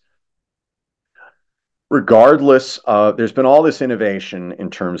that is, regardless of, there's been all this innovation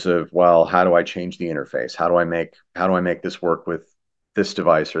in terms of, well, how do I change the interface? How do I make this work with this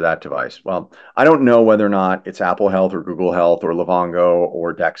device or that device? Well, I don't know whether or not it's Apple Health or Google Health or Livongo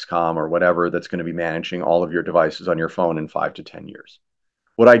or Dexcom or whatever that's going to be managing all of your devices on your phone in 5 to 10 years.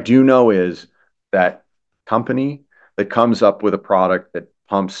 What I do know is that company that comes up with a product that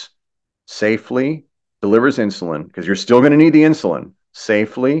pumps safely, delivers insulin, because you're still going to need the insulin,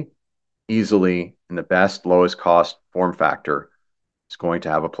 safely, easily, in the best, lowest cost form factor, is going to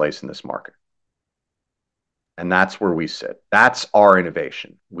have a place in this market. And that's where we sit. That's our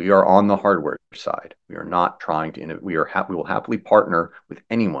innovation. We are on the hardware side. We are not trying to innovate. We will happily partner with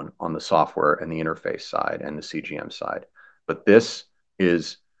anyone on the software and the interface side and the CGM side. But this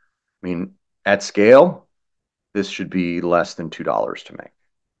is, at scale, this should be less than $2 to make.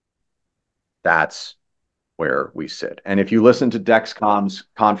 That's where we sit. And if you listen to Dexcom's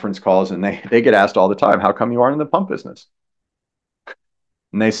conference calls, and they get asked all the time, how come you aren't in the pump business?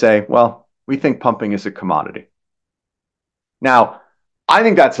 And they say, well, we think pumping is a commodity. Now, I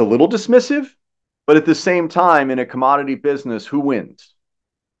think that's a little dismissive, but at the same time, in a commodity business, who wins?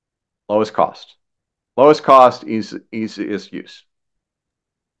 Lowest cost. Lowest cost is easiest use.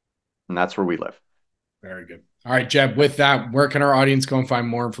 And that's where we live. Very good. All right, Jeb, with that, where can our audience go and find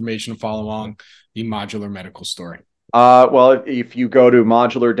more information to follow along the Modular Medical story? Well, if you go to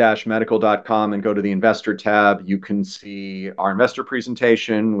modular-medical.com and go to the investor tab, you can see our investor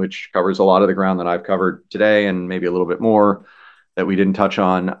presentation, which covers a lot of the ground that I've covered today and maybe a little bit more that we didn't touch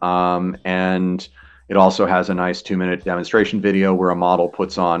on. And it also has a nice 2-minute demonstration video where a model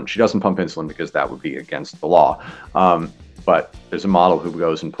puts on, she doesn't pump insulin because that would be against the law. But there's a model who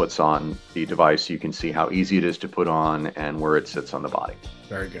goes and puts on the device. You can see how easy it is to put on and where it sits on the body.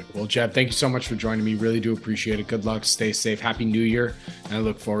 Very good. Well, Jeb, thank you so much for joining me. Really do appreciate it. Good luck. Stay safe. Happy New Year. And I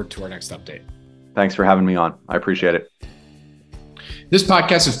look forward to our next update. Thanks for having me on. I appreciate it. This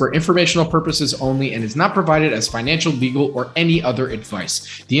podcast is for informational purposes only and is not provided as financial, legal, or any other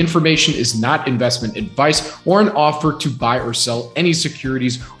advice. The information is not investment advice or an offer to buy or sell any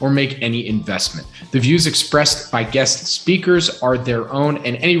securities or make any investment. The views expressed by guest speakers are their own,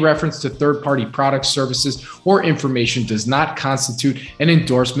 and any reference to third-party products, services, or information does not constitute an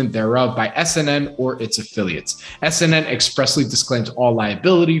endorsement thereof by SNN or its affiliates. SNN expressly disclaims all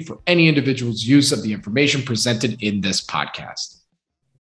liability for any individual's use of the information presented in this podcast.